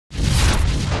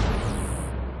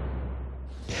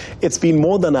It's been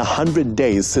more than 100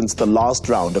 days since the last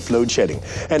round of load shedding,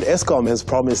 and Eskom has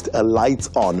promised a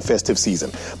lights-on festive season.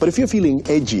 But if you're feeling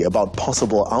edgy about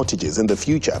possible outages in the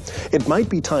future, it might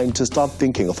be time to start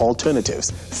thinking of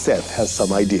alternatives. Seth has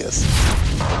some ideas.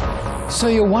 So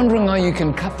you're wondering how you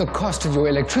can cut the cost of your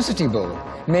electricity bill?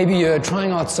 Maybe you're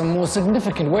trying out some more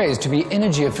significant ways to be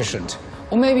energy efficient.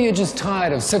 Or maybe you're just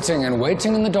tired of sitting and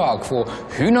waiting in the dark for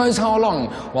who knows how long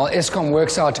while Eskom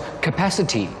works out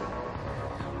capacity.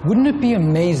 Wouldn't it be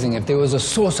amazing if there was a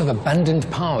source of abundant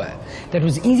power that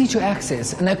was easy to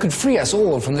access and that could free us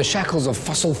all from the shackles of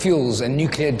fossil fuels and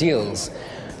nuclear deals?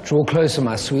 Draw closer,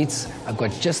 my sweets. I've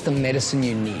got just the medicine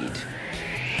you need.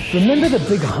 Remember the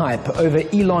big hype over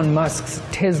Elon Musk's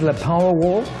Tesla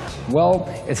PowerWall? Well,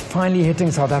 it's finally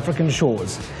hitting South African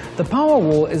shores. The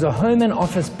PowerWall is a home and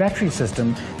office battery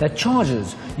system that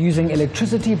charges using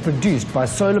electricity produced by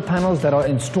solar panels that are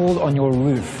installed on your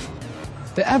roof.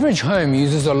 The average home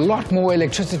uses a lot more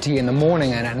electricity in the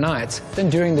morning and at night than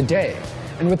during the day.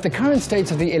 And with the current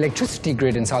state of the electricity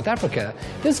grid in South Africa,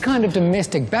 this kind of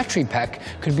domestic battery pack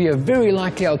could be a very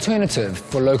likely alternative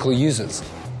for local users.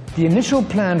 The initial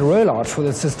planned rollout for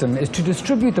the system is to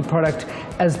distribute the product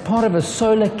as part of a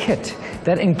solar kit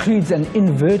that includes an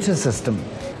inverter system.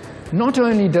 Not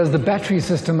only does the battery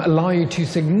system allow you to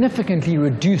significantly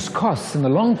reduce costs in the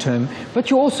long term, but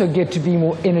you also get to be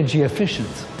more energy efficient.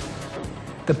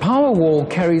 The PowerWall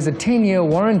carries a 10-year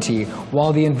warranty,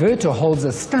 while the inverter holds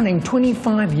a stunning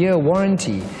 25-year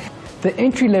warranty. The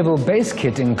entry-level base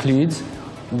kit includes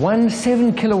one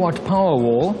 7-kilowatt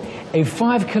PowerWall, a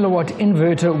 5-kilowatt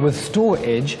inverter with store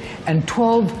edge, and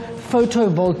 12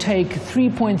 photovoltaic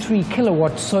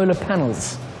 3.3-kilowatt solar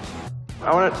panels.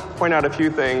 I want to point out a few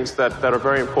things that are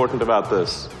very important about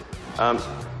this.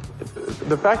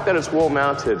 The fact that it's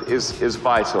wall-mounted is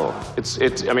vital.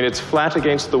 It's flat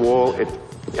against the wall.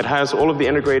 It has all of the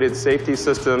integrated safety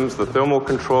systems, the thermal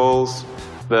controls,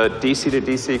 the DC to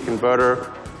DC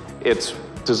converter. It's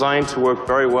designed to work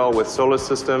very well with solar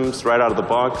systems right out of the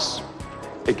box.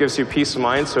 It gives you peace of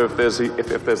mind, so if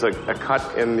there's a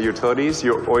cut in the utilities,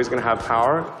 you're always going to have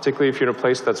power, particularly if you're in a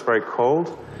place that's very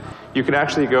cold. You can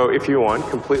actually go, if you want,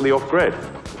 completely off-grid.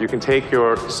 You can take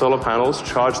your solar panels,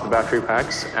 charge the battery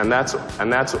packs, and that's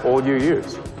all you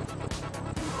use.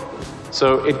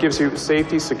 So it gives you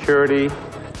safety, security,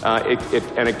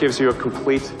 and it gives you a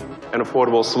complete and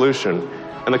affordable solution.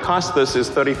 And the cost of this is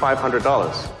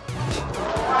 $3,500.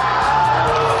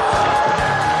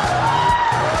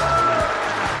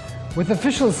 With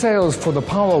official sales for the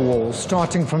PowerWall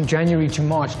starting from January to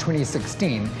March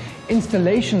 2016,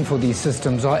 installation for these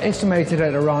systems are estimated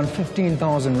at around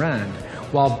 15,000 Rand,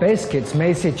 while base kits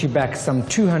may set you back some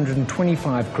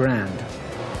 225 grand.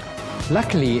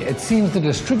 Luckily, it seems the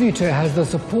distributor has the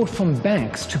support from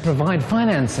banks to provide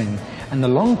financing, and the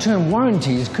long-term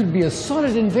warranties could be a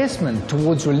solid investment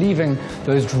towards relieving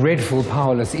those dreadful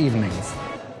powerless evenings.